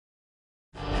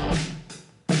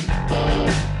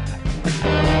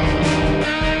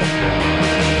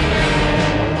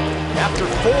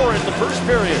first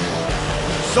period.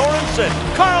 Sorensen,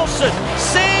 Carlson,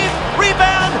 save,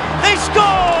 rebound, they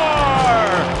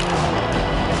score!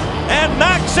 And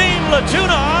Maxim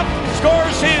Letunov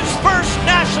scores his first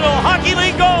National Hockey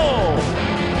League goal.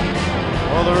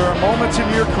 Well, there are moments in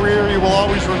your career you will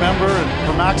always remember, and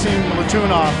for Maxim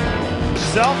Letunov.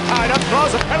 Self-tied up,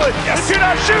 draws a penalty. Yes.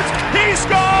 Lutunov shoots, he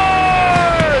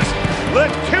scores!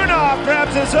 Lutunov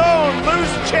grabs his own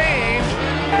loose change.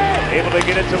 Able to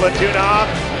get it to Lutunov,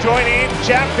 joining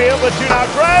Chatfield. Lutunov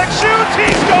drags, shoots,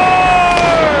 he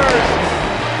scores!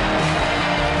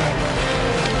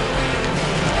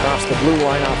 Across the blue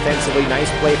line offensively, nice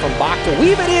play from Bach to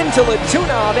weave it into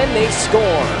Lutunov, and they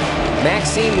score.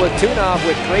 Maxim Letunov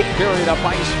with great period up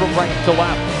ice from right to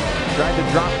left. Tried to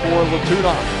drop for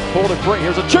Lutunov, pulled it free,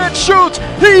 here's a chance, shoots,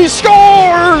 he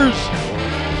scores!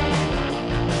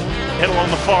 Hit along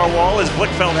the far wall as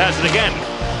Blickfeld has it again.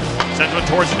 Sends one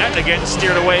towards the net again,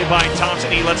 steered away by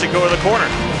Thompson. He lets it go to the corner.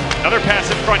 Another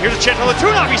pass in front. Here's a chance for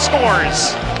Lutunov. He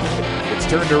scores. It's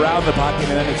turned around the pocket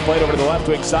and then it's played over to the left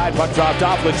wing side. Puck dropped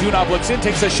off. Lutunov looks in,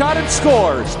 takes a shot and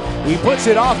scores. He puts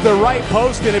it off the right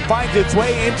post and it finds its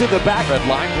way into the back. Red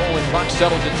line, rolling puck,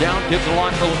 settles it down, gives it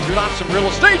along for Lutunov. Some real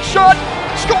estate shot.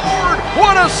 Scored!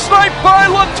 What a snipe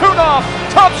by Lutunov.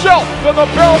 Top shelf to the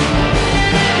belt.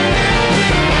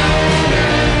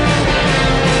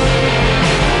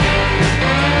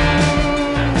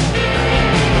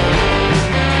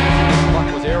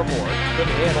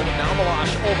 Now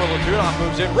Milosh over Lutunov,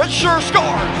 moves in. Richard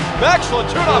scores! Max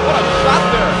Lutunov, what a shot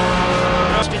there!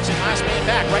 Justinson, last man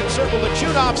back, right circle.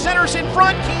 Lutunov centers in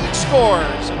front. Keane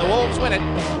scores, and the Wolves win it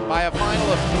by a final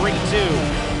of 3-2.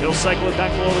 He'll cycle it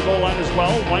back below the goal line as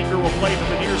well. Weinger will play from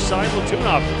the near side.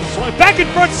 Lutunov swung back in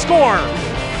front, score!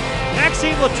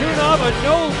 Maxim Lutunov, a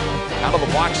no. Out of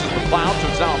the boxes, the Clouds.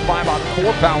 It's now a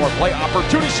 5-on-4 power play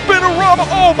opportunity. Spinorama,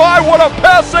 oh my, what a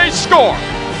pass, they score!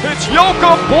 It's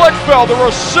Joachim Blickfeld, the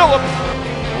Rosillo.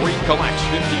 Recollects,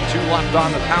 52 left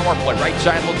on the power play. Right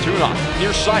side, Lutunov.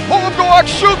 Near side, Holmgren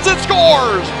shoots and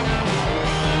scores!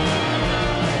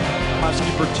 Muskie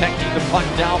protecting the puck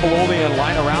down below the end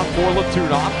line, around for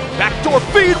Lutunov. Backdoor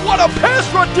feed, what a pass,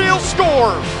 Radil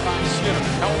scores!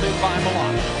 Held in by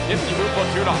Milan. 50 move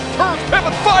Lutunov, turns,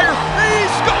 pivot, fires, he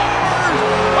scores!